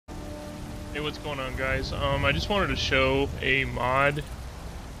Hey, what's going on, guys? I just wanted to show a mod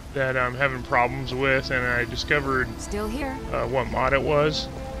that I'm having problems with, and I discovered Still here. What mod it was,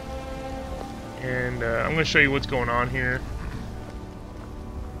 and I'm going to show you what's going on here.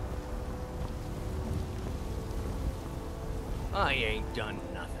 I ain't done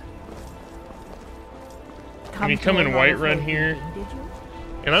nothing. When you come in Whiterun here,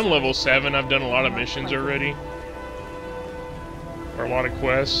 and I'm level 7, I've done a lot of missions already, or a lot of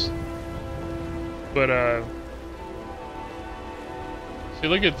quests, but see,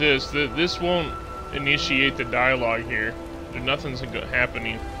 look at this. This won't initiate the dialogue here. Nothing's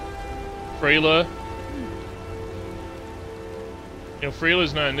happening. Freyla,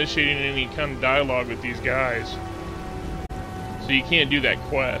 Freyla's not initiating any kind of dialogue with these guys, so you can't do that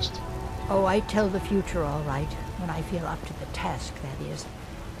quest. Oh, I tell the future all right, when I feel up to the task, that is.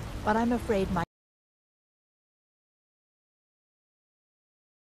 But I'm afraid my...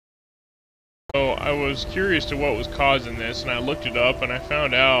 So I was curious to what was causing this, and I looked it up, and I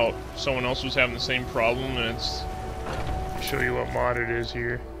found out someone else was having the same problem, and it's... I'll show you what mod it is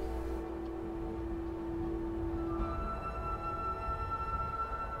here.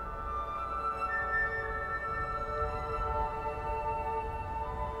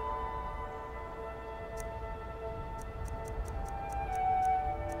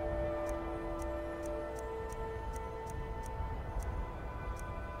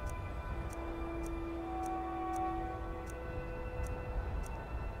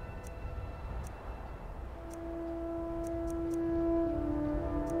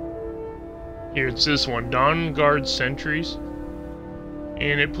 Here, it's this one, Dawnguard Sentries,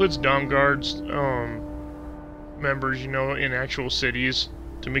 and it puts Dawnguard's members, in actual cities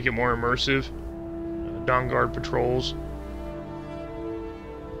to make it more immersive. Dawnguard patrols.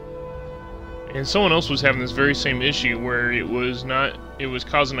 And someone else was having this very same issue where it was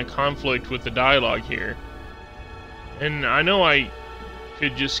causing a conflict with the dialogue here. And I know I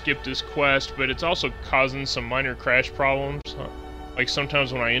could just skip this quest, but it's also causing some minor crash problems. Like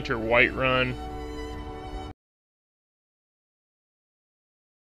sometimes when I enter Whiterun,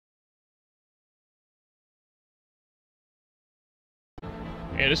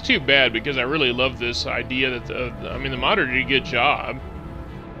 and it's too bad because I really love this idea that the modder did a good job,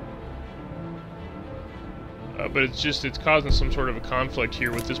 but it's causing some sort of a conflict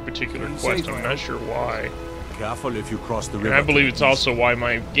here with this particular quest. I'm not sure why. Careful if you cross the river. And I believe it's also why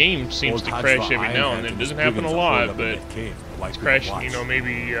my game seems to crash every now and then. It doesn't happen a lot, but it's crashing,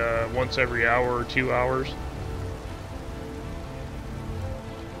 maybe once every hour or 2 hours.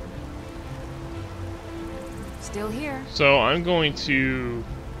 Still here. So I'm going to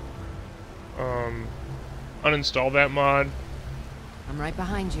uninstall that mod. I'm right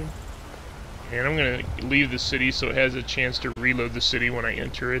behind you. And I'm going to leave the city so it has a chance to reload the city when I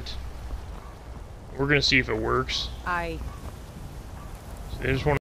enter it. We're going to see if it works. I So I just want